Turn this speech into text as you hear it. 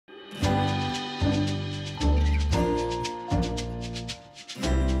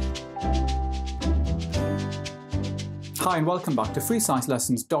Hi and welcome back to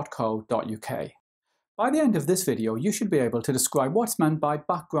freesciencelessons.co.uk. By the end of this video, you should be able to describe what's meant by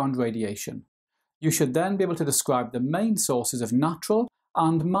background radiation. You should then be able to describe the main sources of natural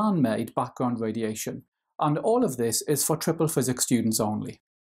and man-made background radiation, and all of this is for triple physics students only.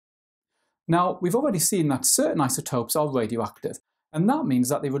 Now, we've already seen that certain isotopes are radioactive, and that means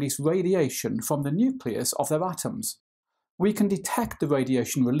that they release radiation from the nucleus of their atoms. We can detect the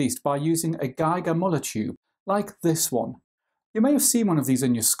radiation released by using a Geiger Muller tube, like this one. You may have seen one of these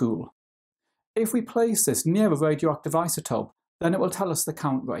in your school. If we place this near a radioactive isotope, then it will tell us the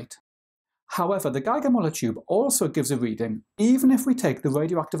count rate. However, the Geiger Muller tube also gives a reading even if we take the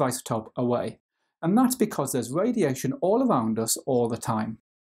radioactive isotope away, and that's because there's radiation all around us all the time.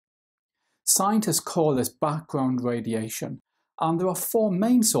 Scientists call this background radiation, and there are four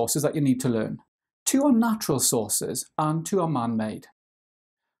main sources that you need to learn. Two are natural sources and two are man-made.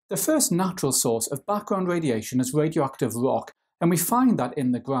 The first natural source of background radiation is radioactive rock, and we find that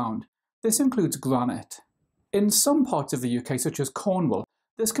in the ground. This includes granite. In some parts of the UK, such as Cornwall,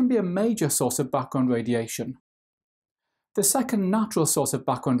 this can be a major source of background radiation. The second natural source of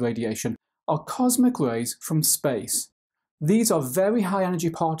background radiation are cosmic rays from space. These are very high energy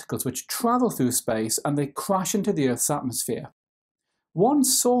particles which travel through space and they crash into the Earth's atmosphere. One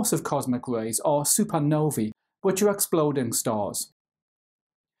source of cosmic rays are supernovae, which are exploding stars.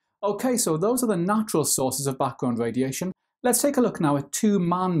 Okay, so those are the natural sources of background radiation. Let's take a look now at two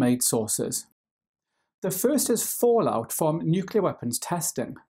man-made sources. The first is fallout from nuclear weapons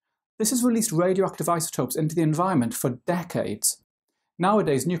testing. This has released radioactive isotopes into the environment for decades.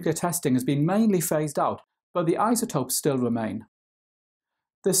 Nowadays, nuclear testing has been mainly phased out, but the isotopes still remain.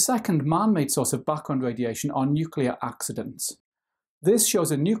 The second man-made source of background radiation are nuclear accidents. This shows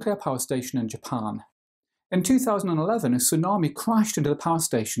a nuclear power station in Japan. In 2011, a tsunami crashed into the power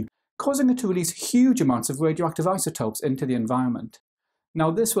station, causing it to release huge amounts of radioactive isotopes into the environment.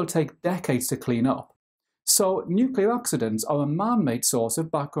 Now, this will take decades to clean up. So, nuclear accidents are a man-made source of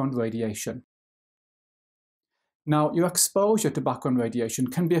background radiation. Now, your exposure to background radiation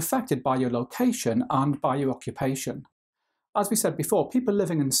can be affected by your location and by your occupation. As we said before, people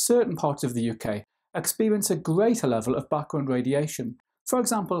living in certain parts of the UK experience a greater level of background radiation. For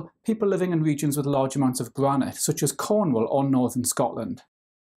example, people living in regions with large amounts of granite, such as Cornwall or northern Scotland.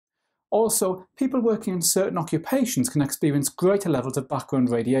 Also, people working in certain occupations can experience greater levels of background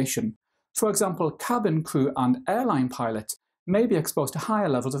radiation. For example, cabin crew and airline pilots may be exposed to higher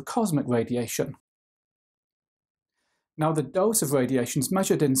levels of cosmic radiation. Now, the dose of radiation is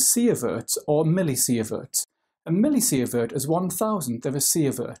measured in sieverts or millisieverts. A millisievert is 1,000th of a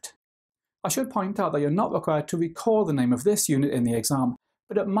sievert. I should point out that you're not required to recall the name of this unit in the exam,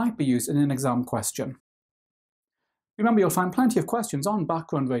 but it might be used in an exam question. Remember, you'll find plenty of questions on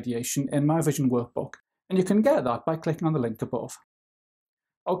background radiation in my revision workbook, and you can get that by clicking on the link above.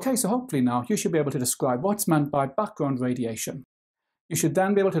 Okay, so hopefully now you should be able to describe what's meant by background radiation. You should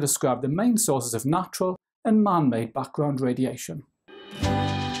then be able to describe the main sources of natural and man-made background radiation.